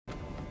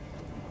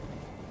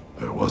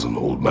There was an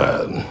old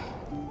man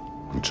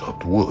who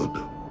chopped wood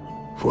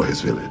for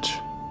his village.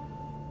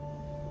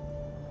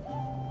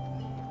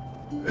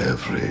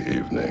 Every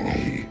evening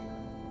he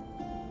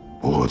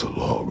bore the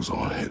logs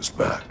on his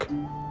back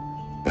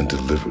and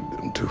delivered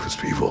them to his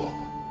people.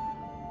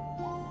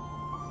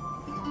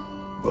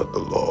 But the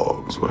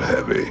logs were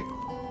heavy,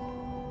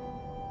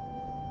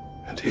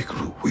 and he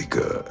grew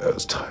weaker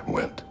as time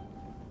went.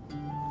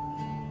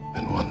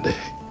 And one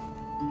day,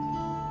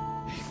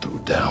 he threw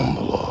down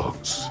the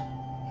logs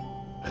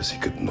as he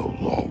could no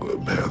longer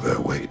bear their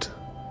weight.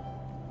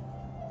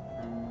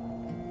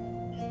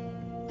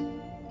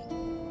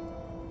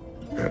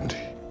 And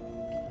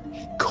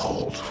he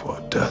called for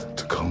death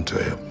to come to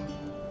him.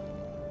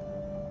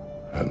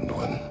 And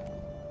when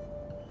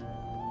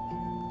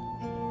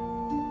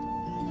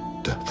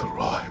death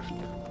arrived,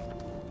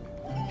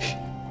 he...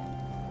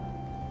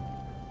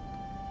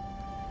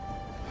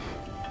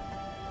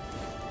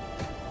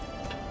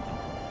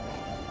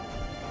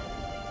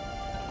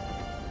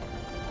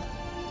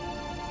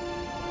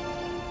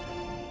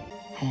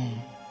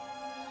 Home.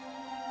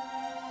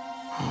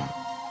 Home.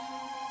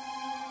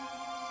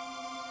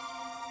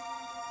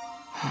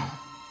 Home.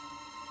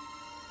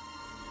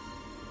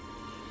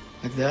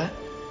 Like that?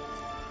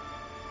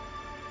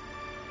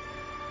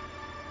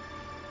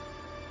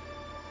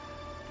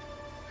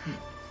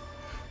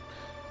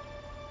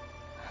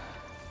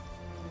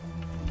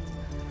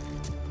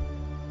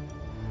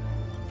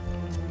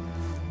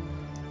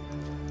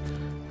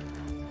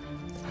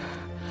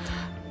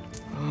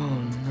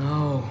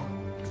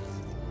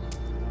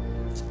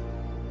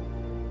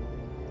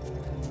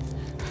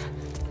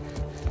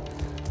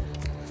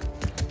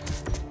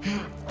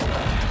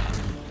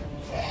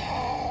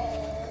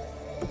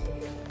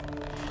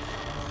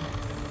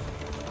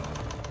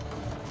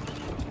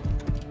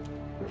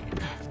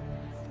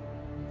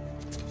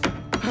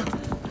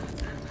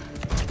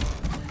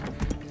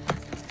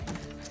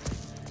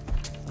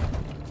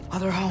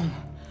 Other home.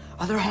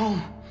 Other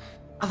home.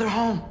 Other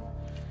home.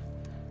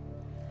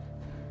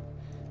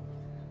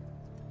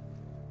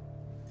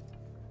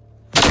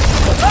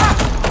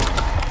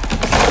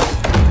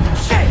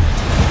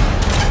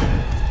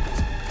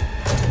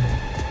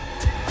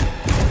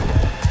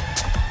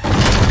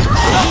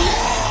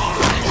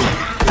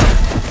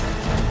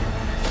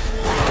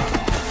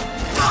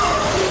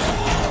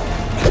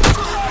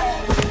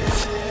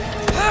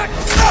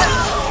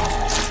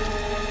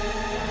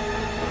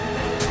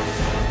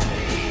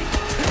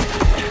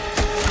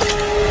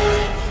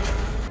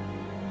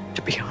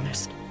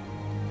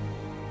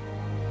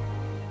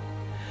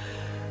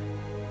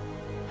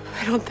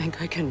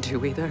 I can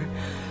do either.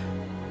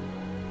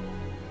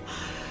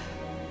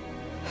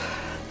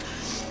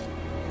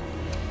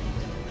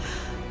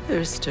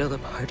 There's still a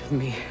part of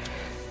me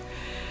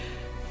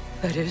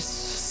that is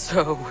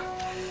so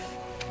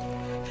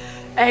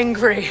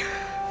angry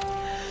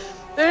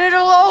that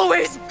it'll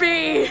always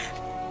be.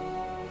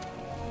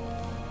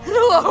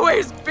 It'll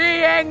always be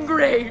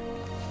angry.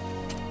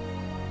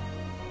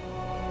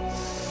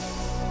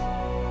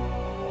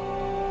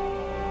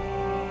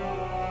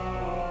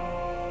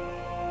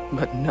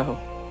 But no.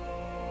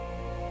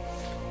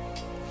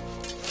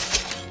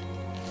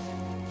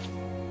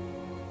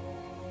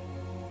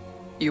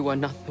 You are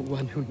not the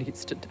one who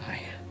needs to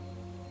die.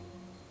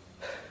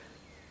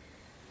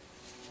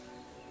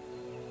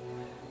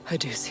 I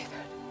do see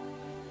that.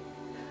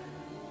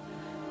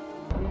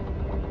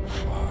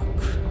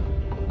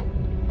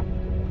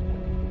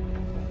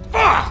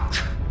 Fuck!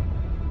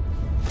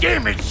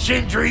 Damn it,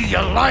 Sindri, you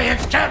lying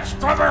cat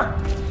scrubber!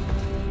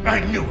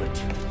 I knew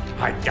it.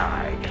 I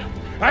died.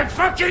 I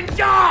fucking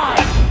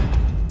died!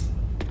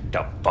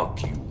 The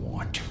fuck you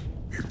want?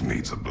 It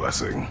needs a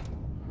blessing.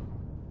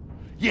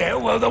 Yeah,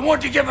 well, the one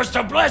to give us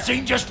the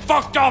blessing just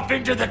fucked off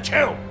into the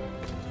tomb.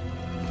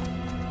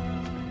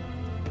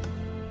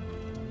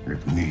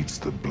 It needs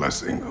the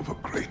blessing of a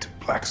great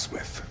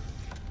blacksmith.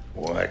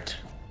 What?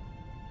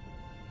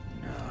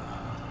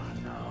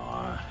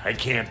 No, I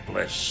can't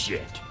bless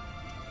shit.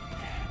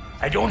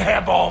 I don't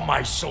have all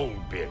my soul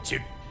bits.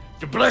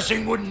 The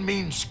blessing wouldn't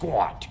mean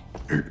squat.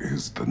 It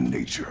is the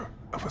nature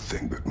of a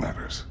thing that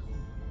matters,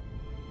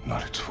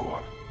 not its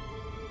form.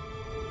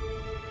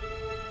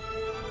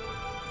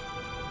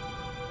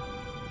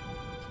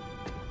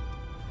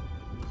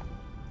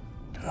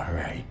 All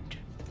right.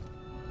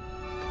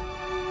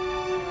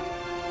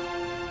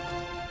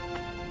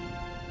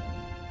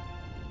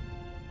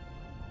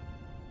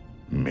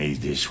 May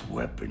this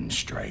weapon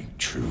strike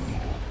true.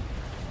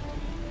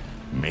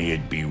 May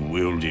it be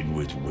wielded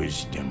with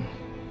wisdom.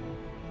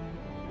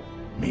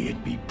 May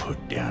it be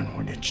put down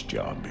when its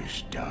job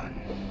is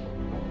done.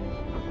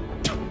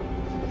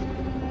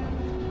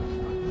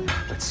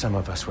 But some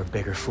of us were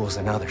bigger fools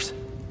than others,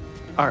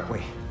 aren't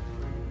we?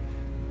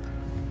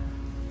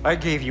 I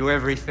gave you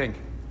everything.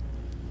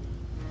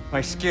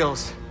 My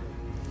skills,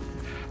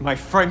 my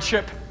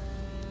friendship,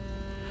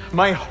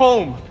 my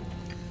home,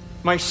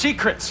 my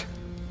secrets,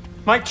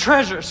 my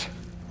treasures.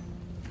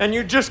 And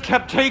you just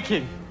kept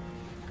taking.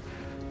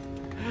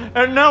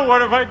 And now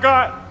what have I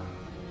got?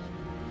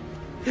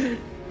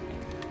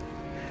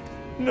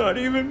 Not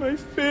even my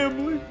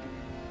family.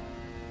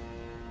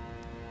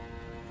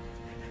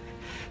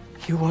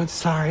 You want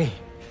sorry?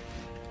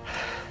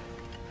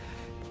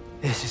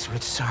 This is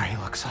what sorry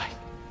looks like.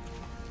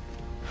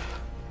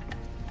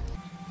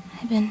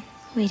 I've been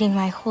waiting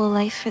my whole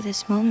life for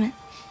this moment.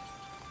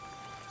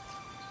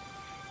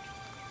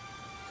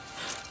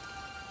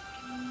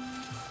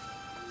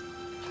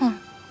 Huh.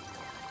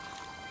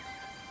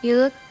 You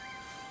look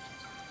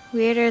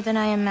weirder than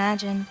I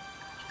imagined.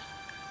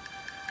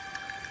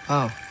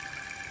 Oh.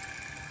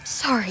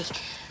 Sorry.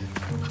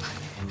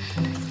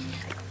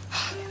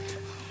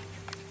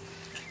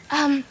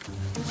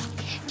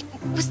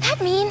 Was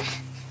that mean?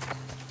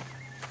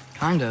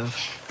 Kind of.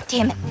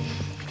 Damn it.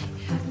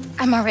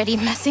 I'm already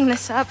messing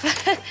this up.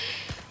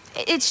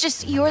 It's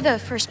just you're the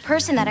first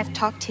person that I've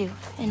talked to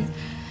in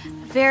a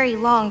very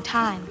long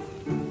time.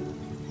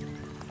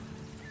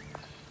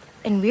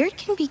 And weird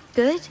can be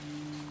good.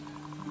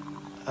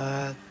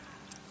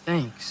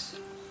 Thanks.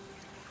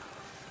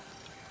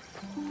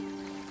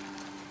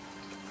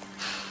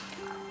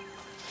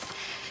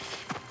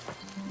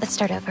 Let's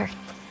start over.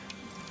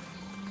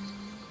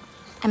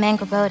 I'm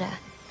Angrboda.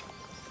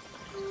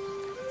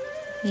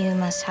 You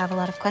must have a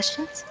lot of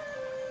questions?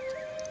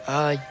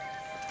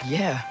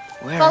 Yeah.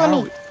 Where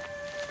Follow are me.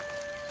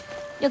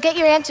 You'll get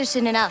your answers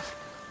soon enough.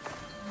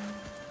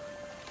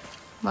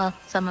 Well,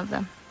 some of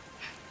them.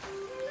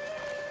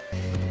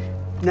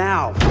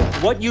 Now,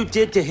 what you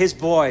did to his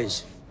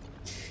boys.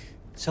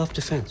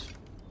 Self-defense.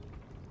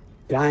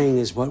 Dying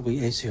is what we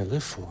Aesir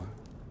live for.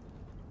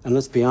 And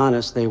let's be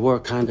honest, they were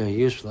kinda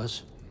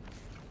useless.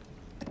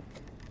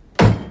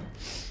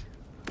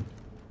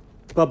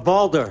 But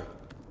Baldur,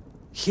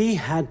 he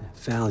had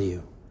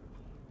value.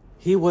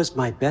 He was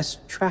my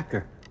best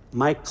tracker,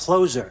 my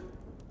closer.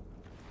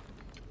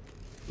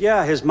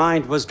 Yeah, his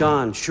mind was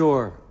gone,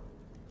 sure.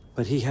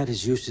 But he had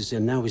his uses,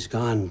 and now he's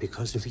gone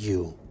because of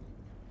you.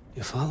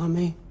 You follow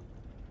me?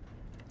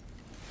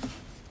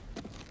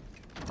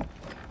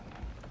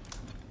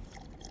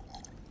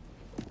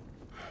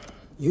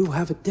 You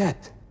have a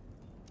debt.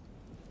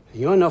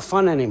 You're no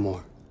fun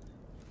anymore.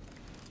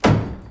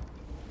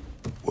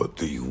 What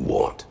do you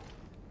want?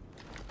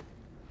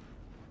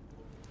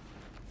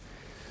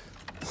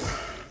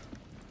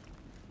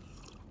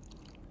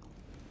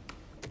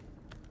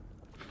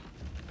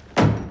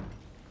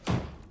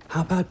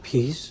 How about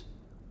peace?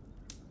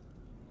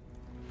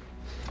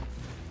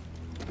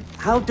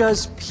 How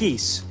does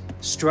peace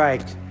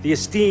strike the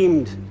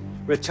esteemed,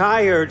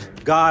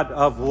 retired god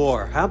of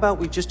war? How about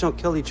we just don't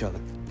kill each other?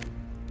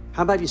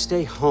 How about you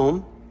stay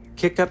home,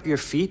 kick up your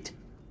feet,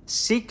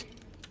 seek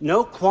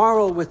no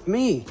quarrel with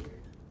me,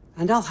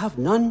 and I'll have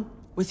none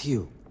with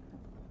you.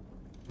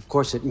 Of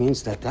course, it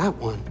means that that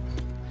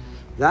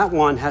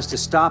one has to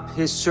stop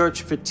his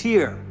search for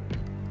Tyr.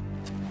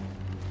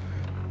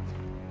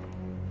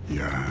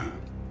 Yeah.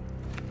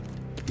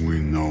 We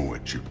know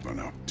what you've been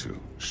up to.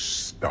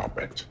 Stop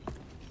it.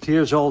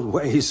 Tyr's old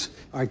ways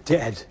are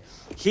dead.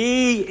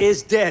 He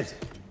is dead.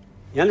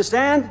 You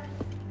understand?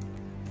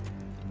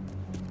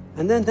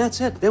 And then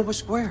that's it. Then we're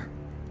square.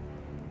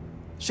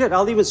 Shit,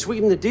 I'll even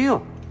sweeten the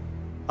deal.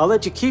 I'll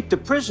let you keep the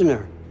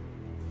prisoner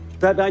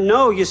that I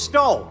know you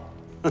stole.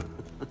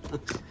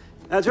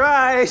 That's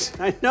right.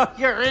 I know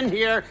you're in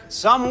here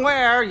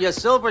somewhere, you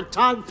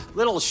silver-tongued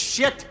little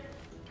shit.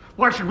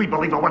 Why should we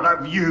believe a word out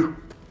of you?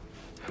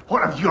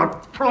 What have your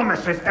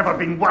promises ever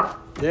been worth?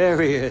 There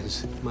he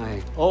is,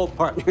 my old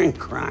partner in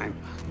crime.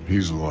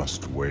 He's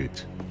lost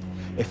weight.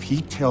 If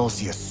he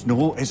tells you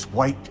snow is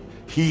white,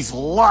 he's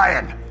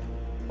lying.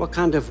 What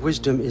kind of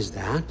wisdom is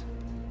that?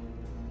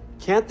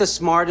 Can't the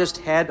smartest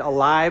head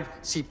alive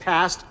see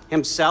past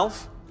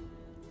himself?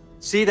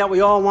 See that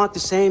we all want the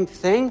same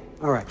thing?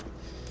 All right.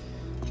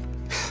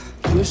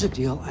 Here's a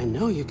deal I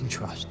know you can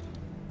trust.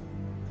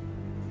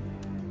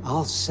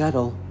 I'll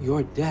settle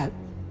your debt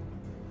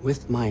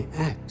with my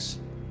ex.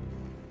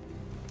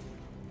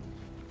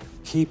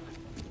 Keep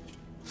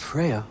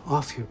Freya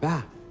off your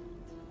back.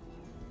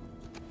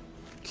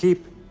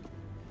 Keep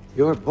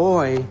your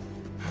boy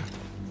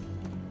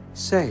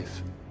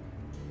safe.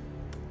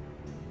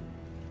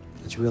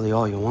 That's really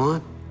all you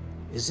want,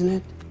 isn't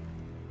it?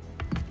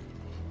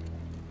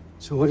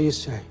 So what do you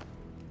say?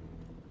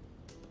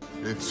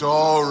 It's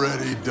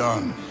already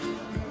done.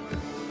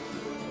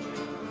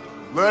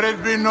 Let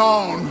it be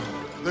known,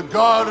 the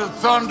God of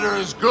Thunder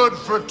is good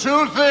for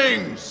two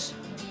things.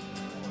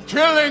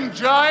 Killing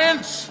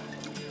giants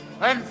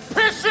and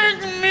pissing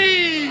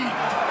me!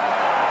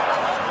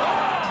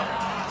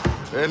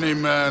 Any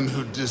man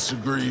who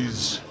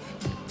disagrees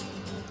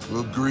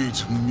will greet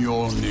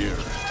Mjolnir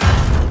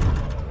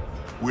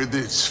with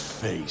its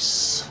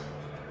face.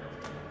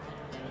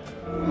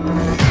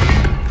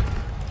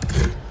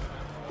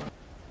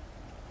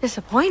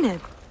 Disappointed?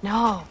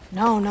 No.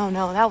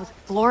 That was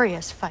a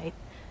glorious fight.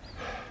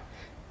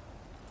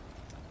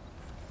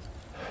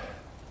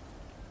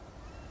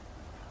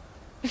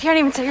 You can't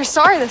even say you're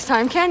sorry this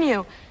time, can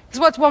you?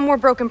 Because what's one more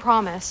broken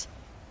promise?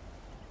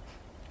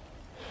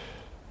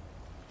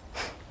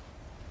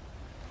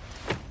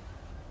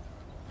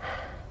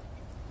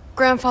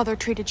 grandfather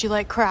treated you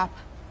like crap.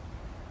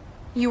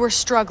 You were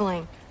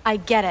struggling. I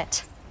get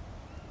it.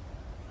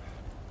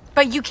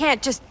 But you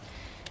can't just...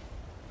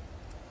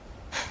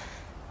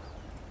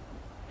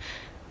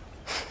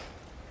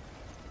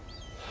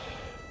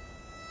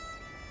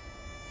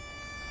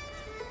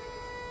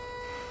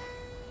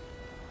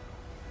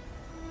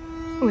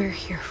 We're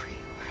here for you.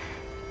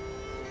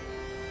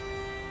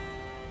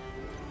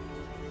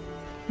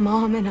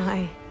 Mom and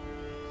I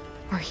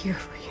are here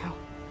for you.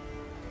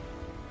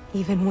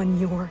 Even when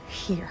you're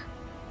here.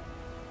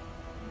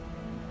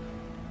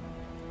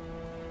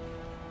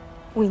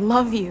 We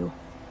love you.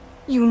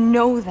 You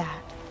know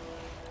that.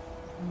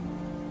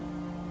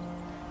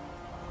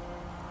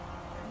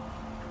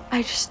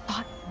 I just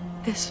thought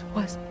this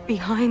was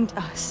behind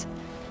us.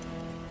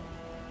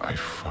 I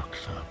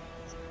fucked up.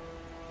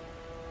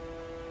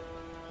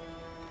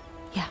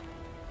 Yeah,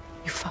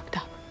 you fucked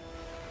up.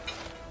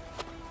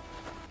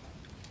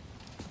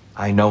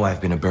 I know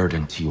I've been a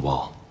burden to you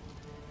all.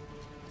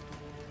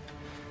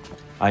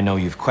 I know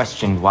you've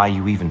questioned why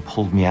you even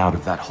pulled me out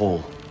of that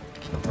hole.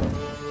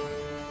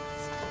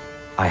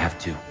 I have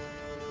too.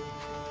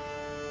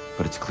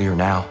 But it's clear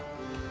now.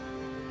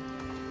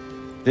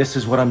 This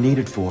is what I'm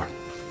needed for.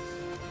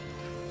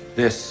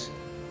 This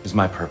is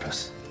my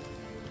purpose.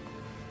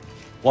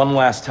 One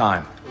last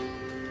time,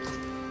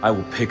 I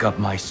will pick up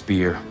my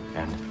spear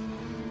and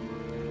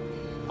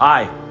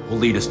I will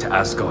lead us to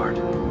Asgard.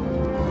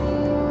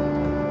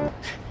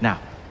 Now,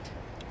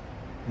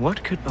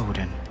 what could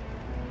Odin,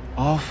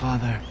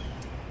 All-Father,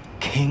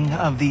 King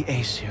of the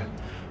Aesir,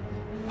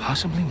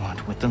 possibly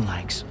want with the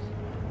likes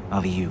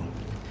of you?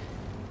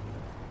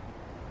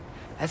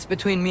 That's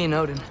between me and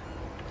Odin.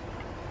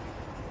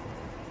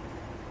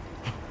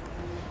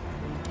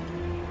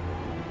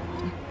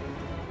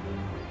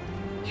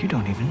 You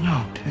don't even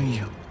know, do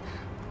you?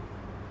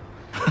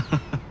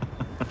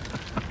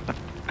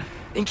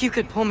 Think you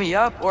could pull me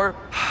up, or...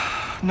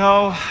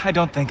 No, I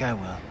don't think I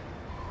will.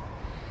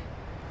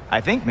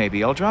 I think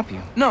maybe I'll drop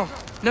you. No.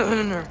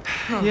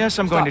 Yes,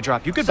 I'm going to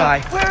drop you.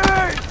 Goodbye.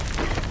 Wait!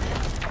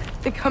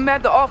 Think how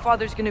mad the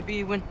Allfather's gonna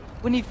be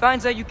when he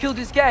finds out you killed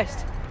his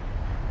guest.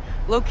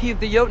 Loki of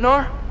the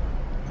Jotnar?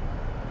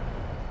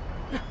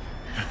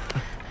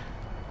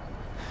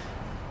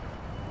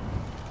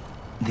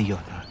 The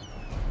Jotnar.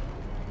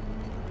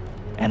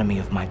 Enemy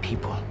of my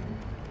people.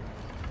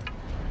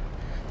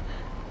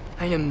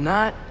 I am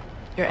not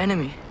your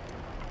enemy.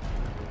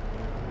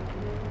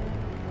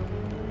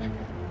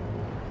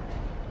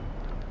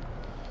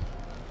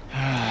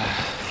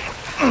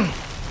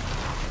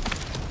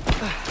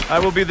 I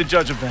will be the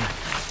judge of that.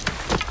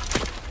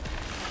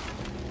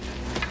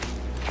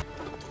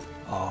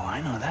 Oh,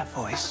 I know that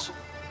voice.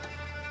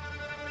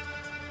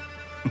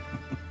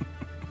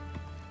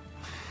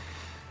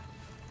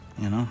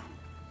 You know,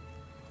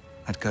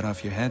 I'd cut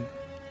off your head,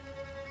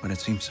 but it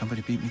seems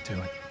somebody beat me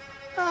to it.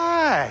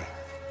 Aye.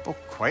 Oh,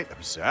 quite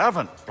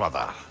observant,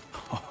 brother.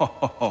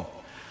 Oh,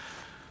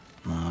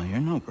 no,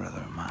 you're no brother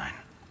of mine.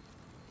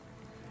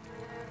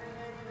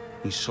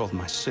 You sold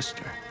my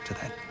sister to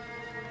that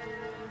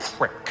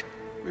prick.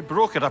 We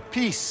broke it a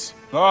piece.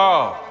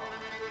 Oh!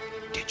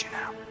 Did you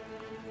now?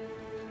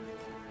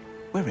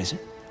 Where is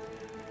it?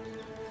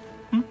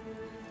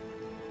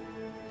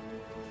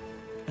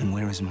 And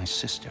where is my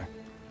sister?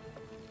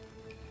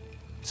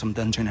 Some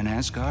dungeon in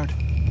Asgard?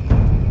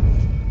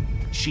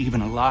 Is she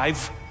even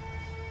alive?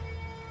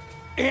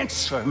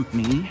 Answer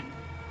me.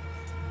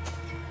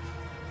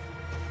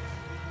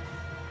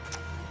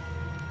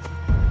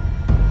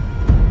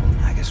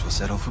 I guess we'll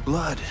settle for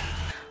blood.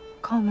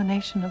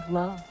 Culmination of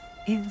love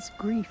is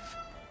grief.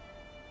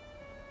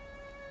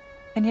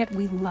 And yet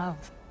we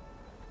love,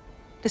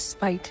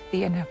 despite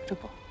the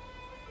inevitable.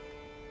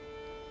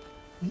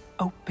 We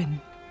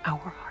open our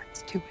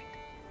hearts to it.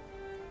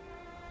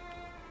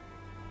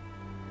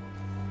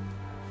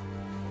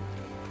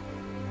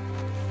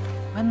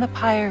 When the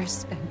pyre is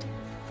spent,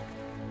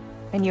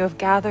 and you have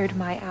gathered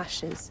my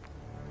ashes,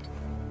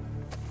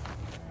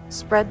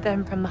 spread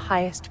them from the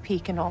highest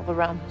peak in all the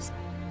realms.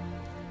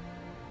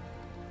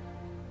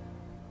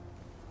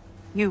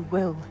 You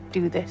will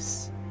do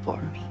this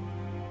for me.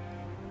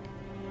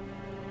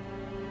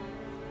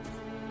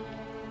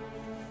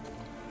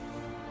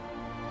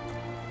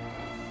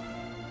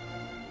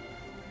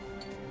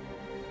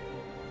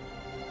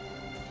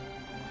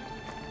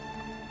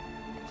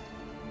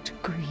 To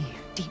grieve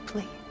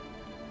deeply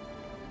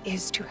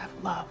is to have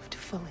loved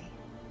fully.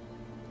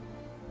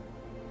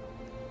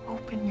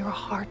 Open your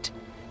heart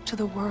to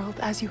the world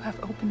as you have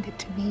opened it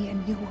to me,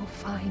 and you will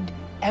find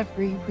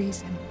every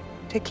reason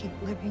to keep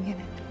living in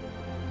it.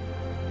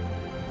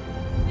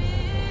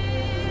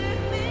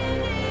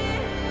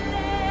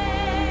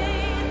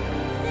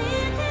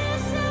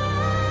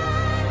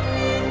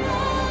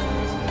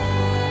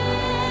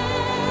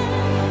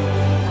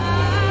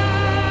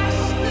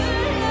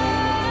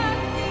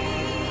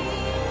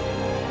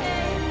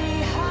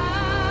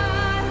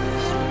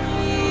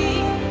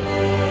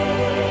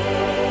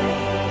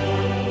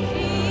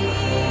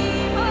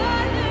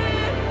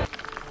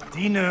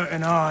 Dina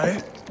and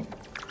I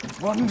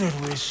Wondered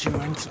where she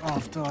went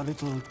after our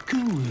little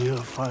coup here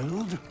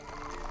failed.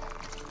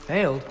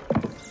 Failed?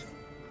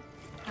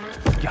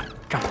 Yeah,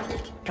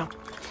 jump.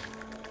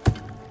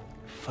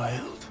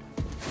 Failed.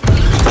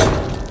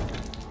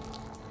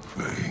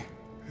 Faye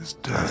is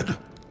dead.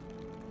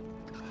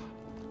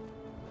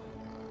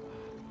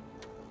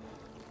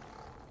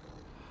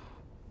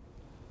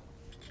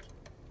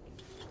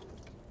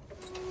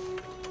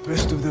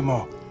 Rest of them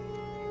are.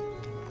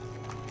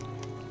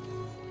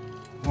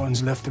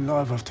 Ones left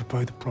alive have to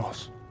pay the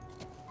price.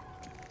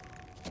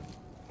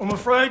 I'm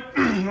afraid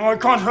I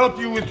can't help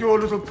you with your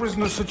little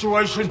prisoner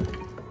situation.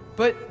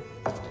 But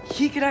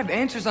he could have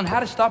answers on how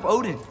to stop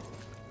Odin.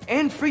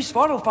 And free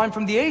Svartalfheim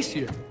from the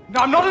Aesir.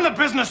 Now, I'm not in the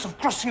business of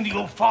crossing the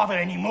All-Father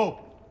anymore.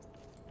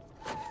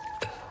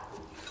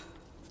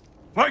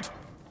 Wait,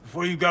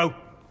 before you go.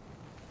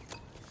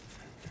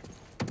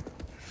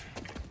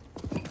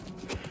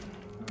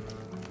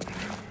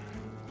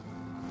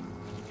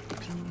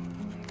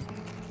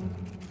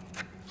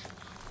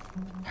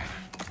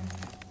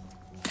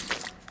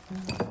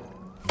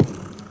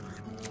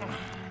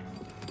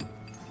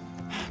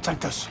 Take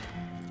this.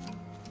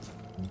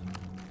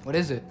 What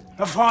is it?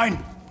 A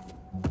fine.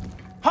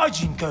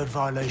 Hygiene code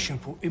violation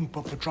for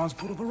improper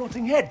transport of a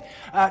rotting head.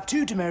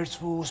 2 demerits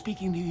for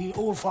speaking the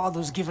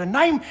All-Father's given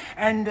name,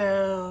 and,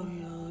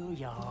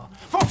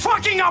 for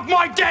fucking up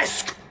my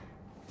desk!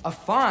 A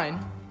fine?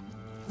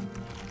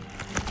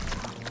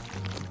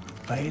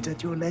 Pay it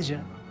at your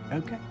leisure,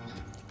 okay?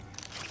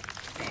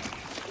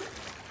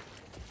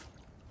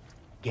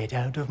 Get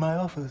out of my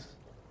office.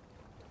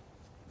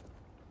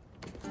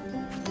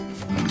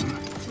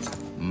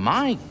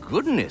 My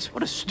goodness,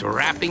 what a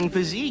strapping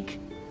physique.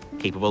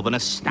 Capable of an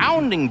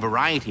astounding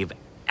variety of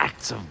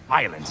acts of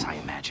violence, I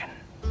imagine.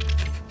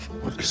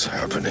 What is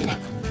happening?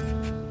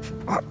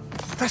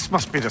 This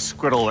must be the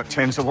squirrel that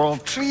tends the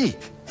world tree.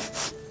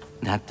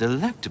 That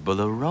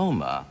delectable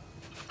aroma.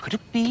 Could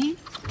it be?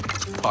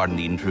 Pardon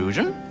the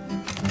intrusion.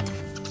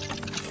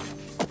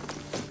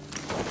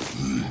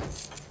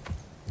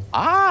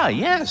 Ah,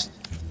 yes.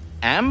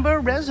 Amber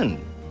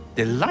resin.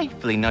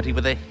 Delightfully nutty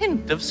with a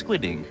hint of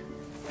squidding.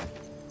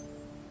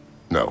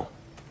 No.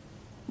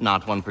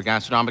 Not one for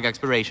gastronomic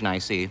exploration, I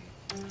see.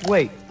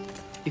 Wait,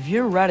 if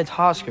you're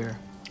Ratatoskr,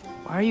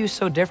 why are you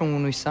so different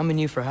when we summon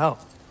you for help?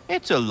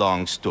 It's a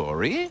long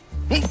story.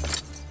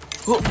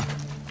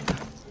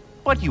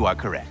 But you are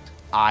correct.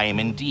 I am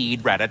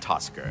indeed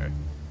Ratatoskr.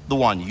 The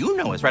one you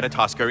know as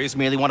Ratatoskr is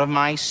merely one of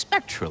my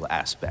spectral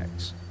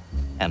aspects.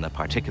 And a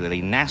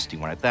particularly nasty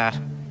one at that.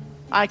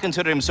 I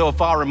consider him so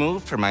far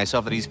removed from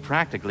myself that he's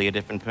practically a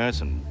different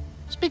person.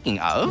 Speaking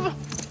of...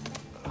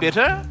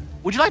 Bitter,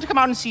 would you like to come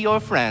out and see your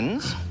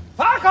friends?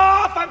 Fuck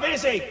off! I'm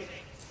busy!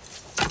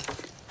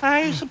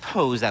 I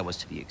suppose that was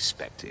to be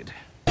expected.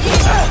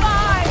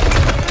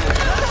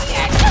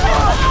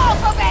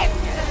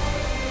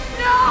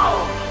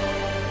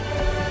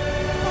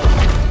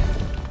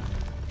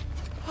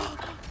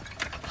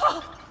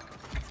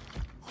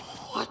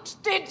 What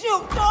did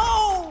you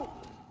do?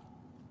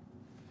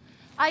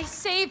 I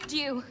saved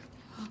you.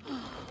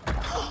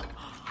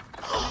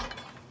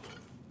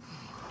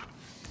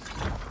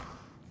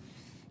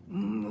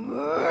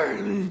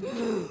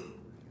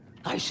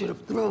 I should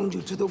have thrown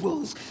you to the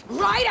wolves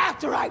right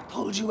after I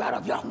pulled you out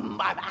of your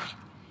mother.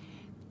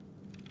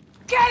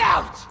 Get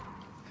out!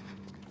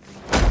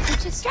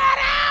 Just... Get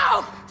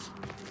out!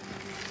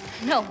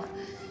 No.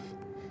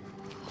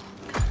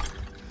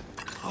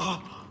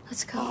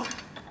 Let's go.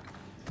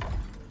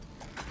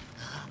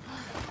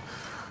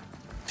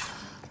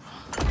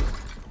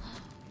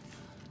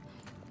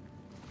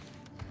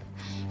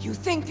 You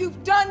think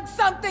you've done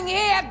something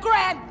here,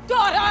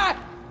 granddaughter?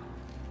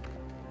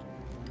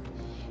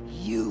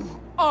 You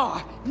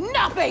are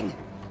nothing!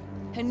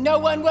 And no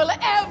one will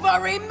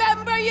ever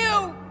remember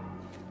you!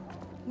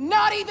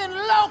 Not even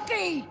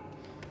Loki!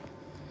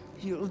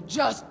 You'll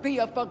just be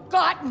a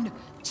forgotten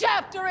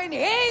chapter in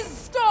his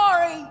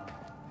story!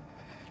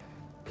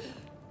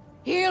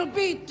 He'll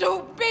be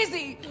too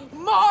busy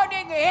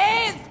mourning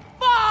his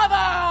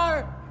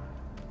father!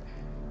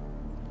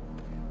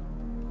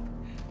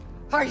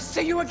 I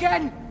see you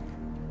again!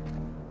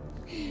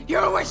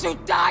 You wish you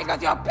died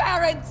with your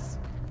parents!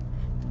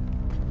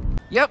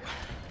 Yep.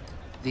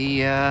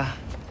 The,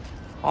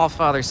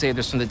 All-Father saved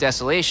us from the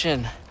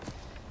desolation.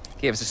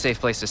 Gave us a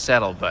safe place to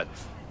settle, but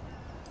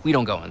we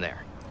don't go in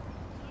there.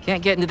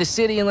 Can't get into the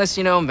city unless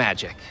you know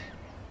magic.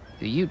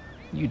 You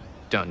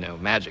don't know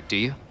magic, do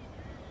you?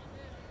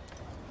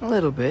 A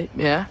little bit,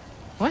 yeah.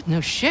 What?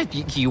 No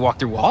shit. You walk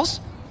through walls?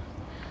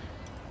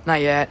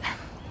 Not yet.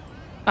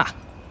 Ah.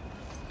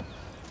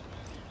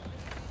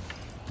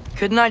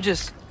 Couldn't I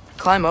just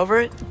climb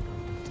over it?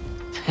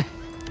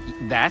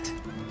 That?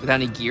 Without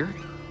any gear?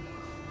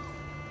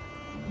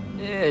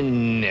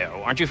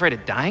 No. Aren't you afraid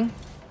of dying?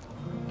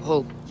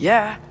 Well,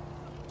 yeah.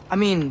 I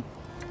mean,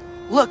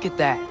 look at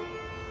that.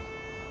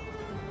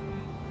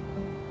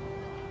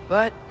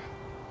 But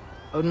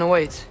Odin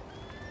awaits.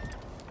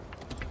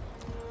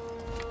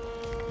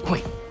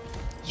 Wait,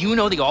 you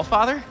know the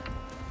Allfather?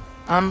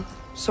 I'm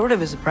sort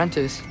of his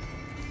apprentice.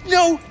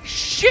 No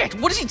shit!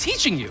 What is he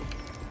teaching you?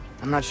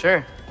 I'm not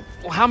sure.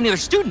 Well, how many other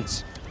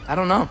students? I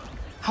don't know.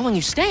 How long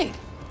you stayed?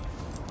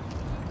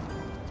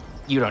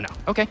 You don't know.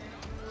 Okay.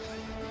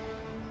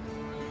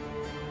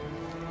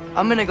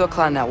 I'm gonna go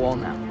climb that wall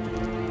now.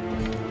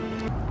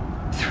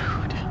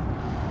 Thrud.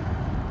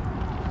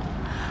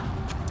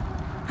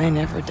 I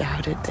never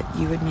doubted that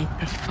you would make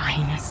the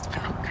finest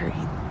Valkyrie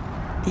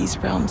these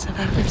realms have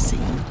ever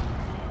seen.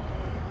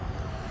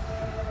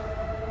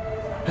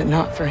 But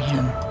not for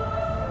him.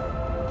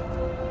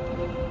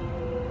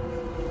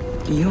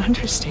 Do you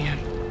understand?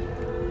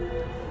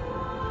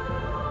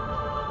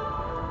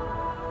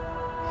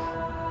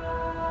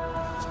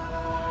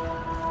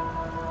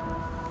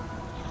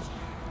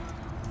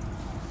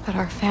 But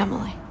our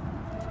family.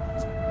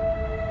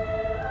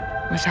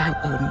 Without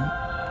Odin,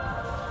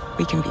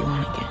 we can be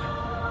one again.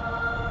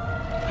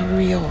 A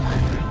real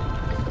one.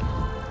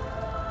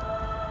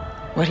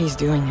 What he's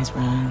doing is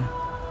wrong.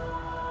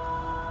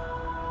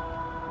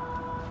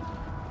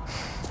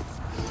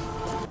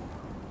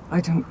 I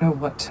don't know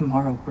what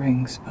tomorrow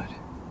brings, but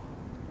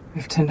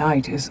if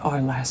tonight is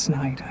our last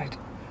night, I'd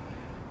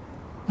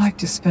like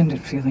to spend it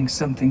feeling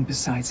something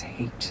besides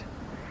hate.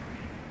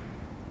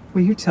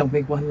 Will you tell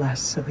me one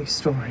last silly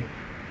story?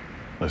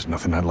 There's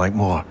nothing I'd like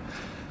more,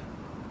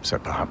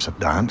 except perhaps a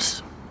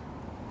dance.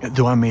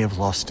 Though I may have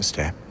lost a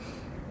step.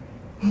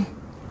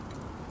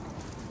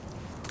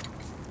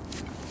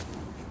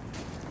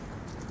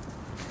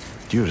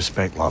 Due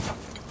respect, love,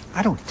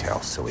 I don't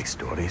tell silly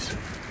stories.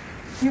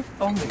 You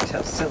only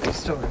tell silly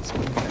stories,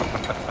 Mimir.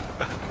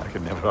 I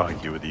could never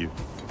argue with you.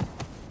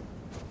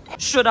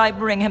 Should I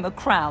bring him a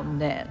crown,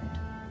 then?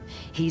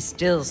 He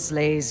still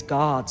slays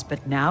gods,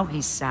 but now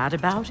he's sad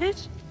about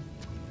it?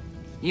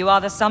 You are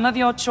the sum of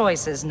your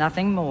choices,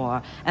 nothing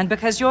more. And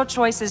because your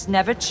choices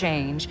never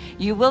change,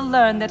 you will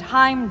learn that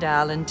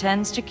Heimdall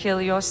intends to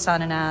kill your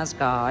son in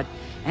Asgard,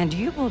 and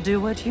you will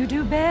do what you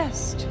do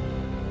best.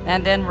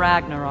 And then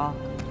Ragnarok.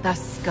 The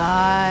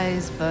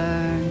skies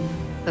burn,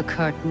 the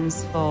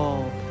curtains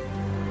fall.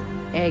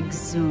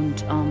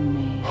 Exunt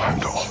omnes.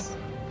 Heimdall.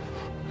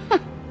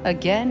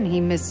 Again,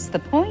 he misses the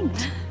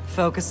point.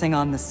 Focusing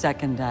on the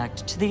second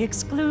act to the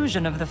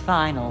exclusion of the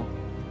final.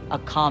 A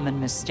common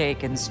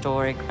mistake in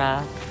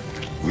storycraft.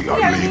 We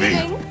are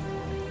leaving.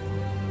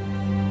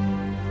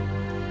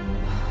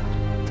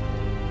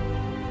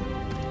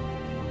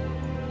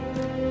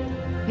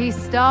 He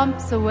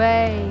stomps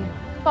away,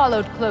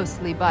 followed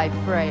closely by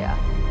Freya.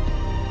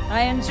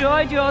 I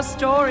enjoyed your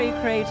story,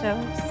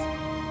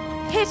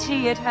 Kratos.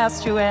 Pity it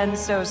has to end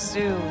so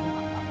soon.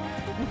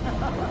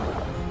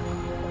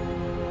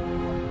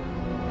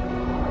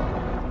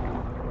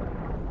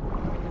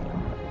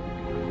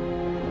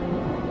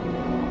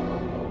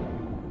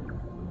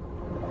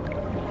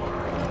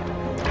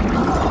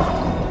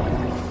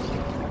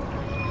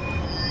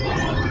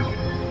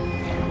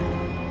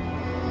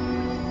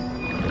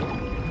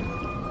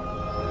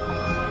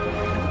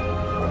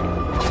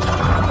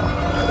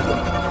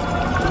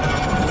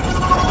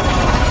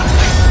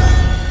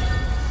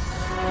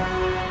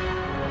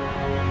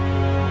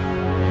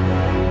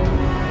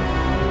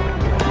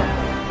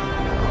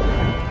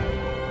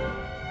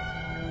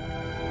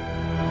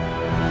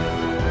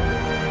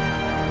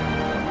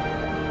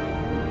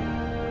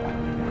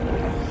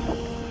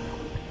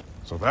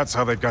 That's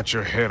how they got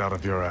your head out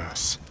of your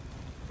ass.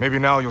 Maybe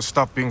now you'll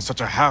stop being such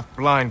a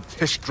half-blind,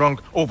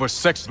 piss-drunk,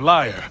 oversexed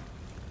liar.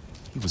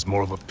 He was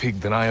more of a pig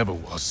than I ever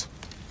was.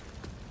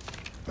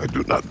 I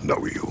do not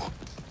know you.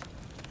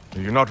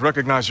 Do you not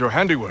recognize your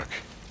handiwork?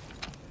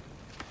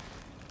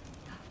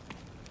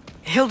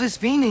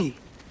 Hildisvini!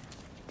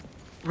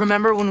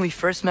 Remember when we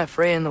first met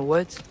Freya in the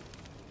woods?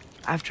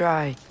 After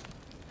I...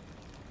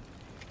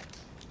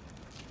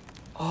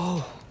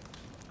 Oh.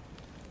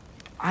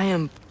 I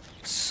am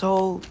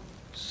so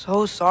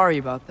sorry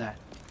about that.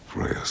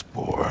 Freya's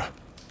boar.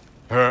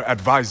 Her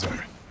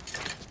advisor.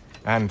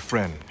 And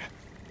friend.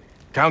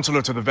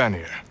 Counselor to the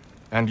Vanir.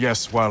 And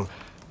yes, while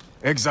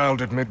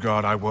exiled at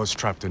Midgard, I was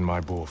trapped in my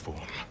boar form.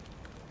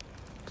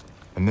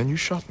 And then you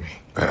shot me.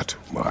 At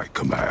my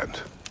command.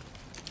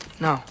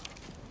 No.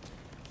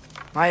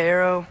 My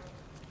arrow,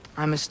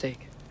 my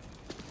mistake.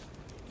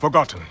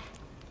 Forgotten.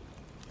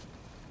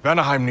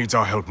 Vanaheim needs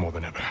our help more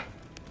than ever.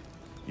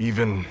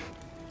 Even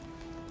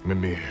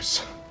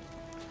Mimir's.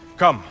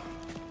 Come.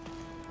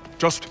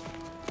 Just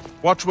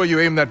watch where you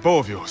aim that bow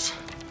of yours.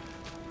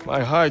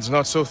 My hide's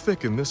not so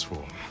thick in this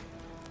form.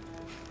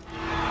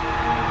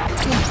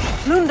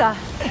 Lunda!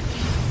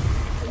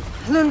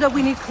 Lunda,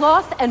 we need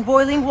cloth and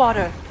boiling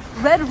water.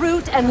 Red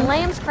root and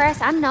lamb's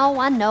cress. I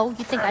know.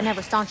 You think I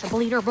never staunched a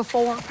bleeder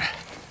before?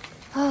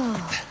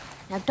 Oh,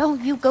 now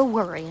don't you go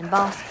worrying,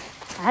 boss.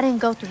 I didn't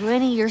go through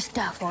any of your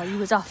stuff while you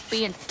was off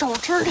being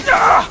tortured.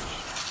 Ah!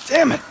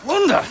 Damn it,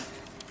 Lunda!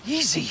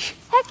 Easy.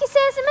 Heck you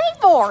sassing me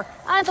for?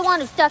 I ain't the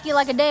one who stuck you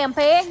like a damn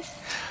pig.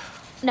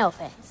 No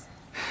offense.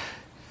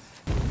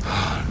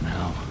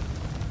 Now,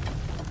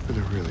 for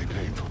the really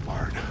painful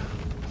part.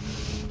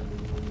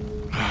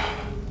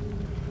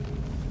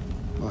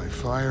 By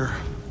fire,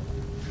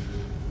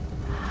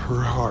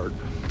 her heart.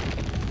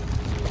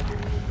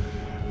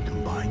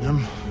 find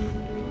them,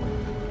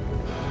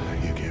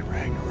 you get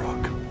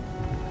Ragnarok.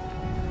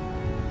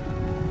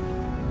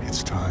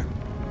 It's time.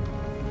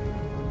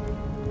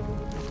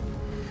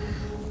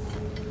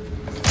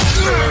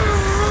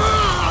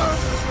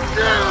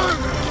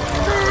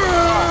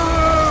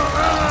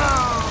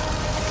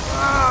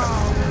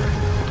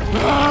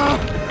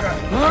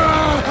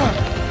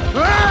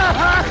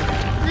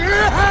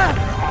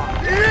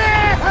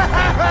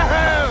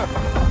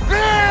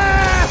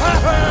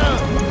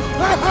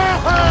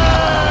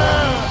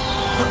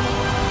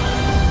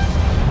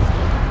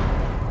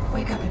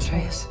 Wake up,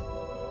 Atreus.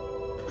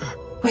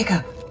 Wake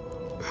up.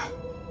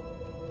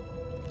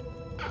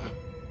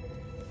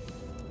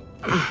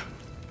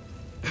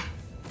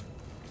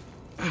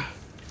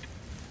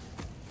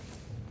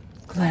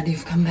 Glad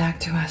you've come back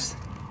to us.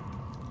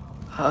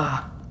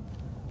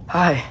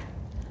 Hi.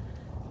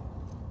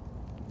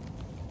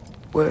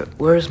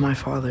 Where's my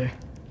father?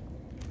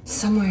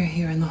 Somewhere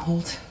here in the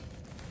hold.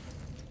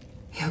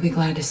 He'll be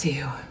glad to see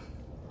you.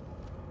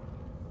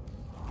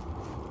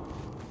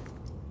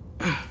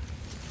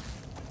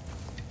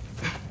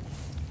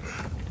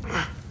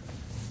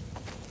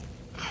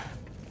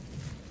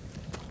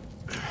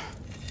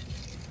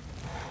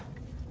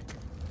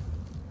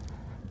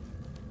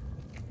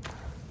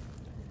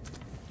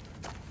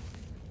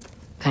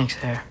 Thanks,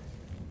 Hare.